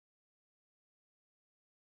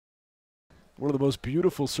One of the most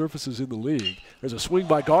beautiful surfaces in the league. There's a swing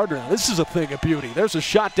by Gardner. This is a thing of beauty. There's a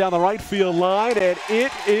shot down the right field line, and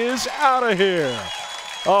it is out of here.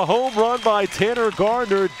 A home run by Tanner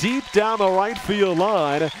Gardner deep down the right field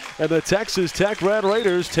line, and the Texas Tech Red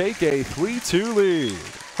Raiders take a 3-2 lead.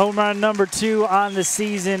 Home run number 2 on the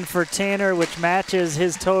season for Tanner, which matches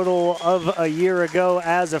his total of a year ago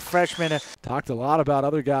as a freshman. Talked a lot about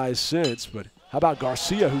other guys since, but how about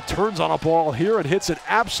Garcia, who turns on a ball here and hits an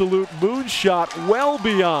absolute moonshot well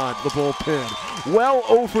beyond the bullpen, well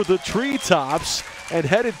over the treetops, and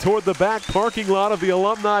headed toward the back parking lot of the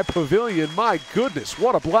Alumni Pavilion. My goodness,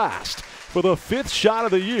 what a blast for the 5th shot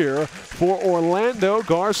of the year for Orlando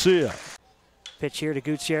Garcia. Pitch here to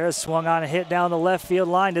Gutierrez, swung on a hit down the left field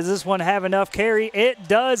line. Does this one have enough carry? It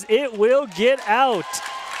does. It will get out.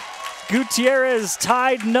 Gutierrez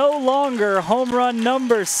tied no longer. Home run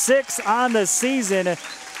number 6 on the season.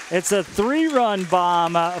 It's a 3-run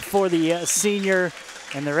bomb for the senior,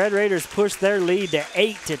 and the Red Raiders push their lead to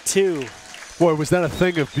 8-2. Boy, was that a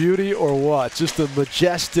thing of beauty or what? Just a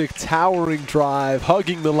majestic, towering drive,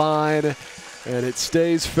 hugging the line, and it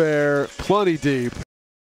stays fair, plenty deep.